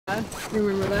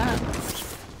Remember that?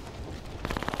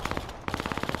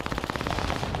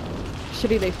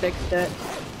 Shitty they fixed it.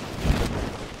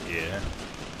 Yeah.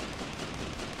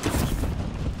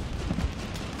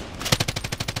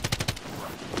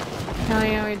 Hell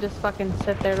yeah, we just fucking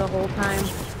sit there the whole time.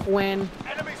 Win.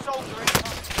 Enemy soldier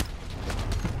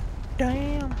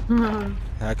Damn.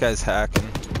 That guy's hacking.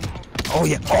 Oh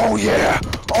yeah. Oh yeah.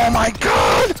 Oh my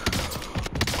god.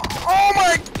 Oh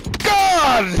my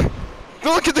god.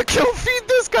 Look at the kill feed.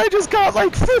 This guy just got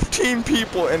like 15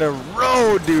 people in a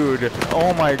row, dude.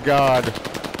 Oh my god.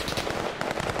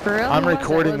 For real? I'm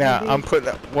recording that. Indeed. I'm putting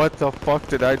that. What the fuck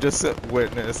did I just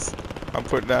witness? I'm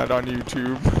putting that on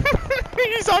YouTube.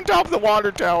 He's on top of the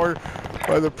water tower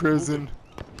by the prison.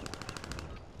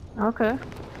 Okay.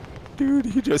 Dude,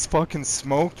 he just fucking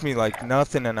smoked me like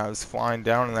nothing and I was flying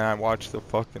down and then I watched the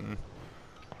fucking...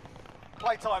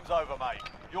 Playtime's over, mate.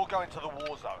 You're going to the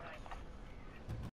war zone.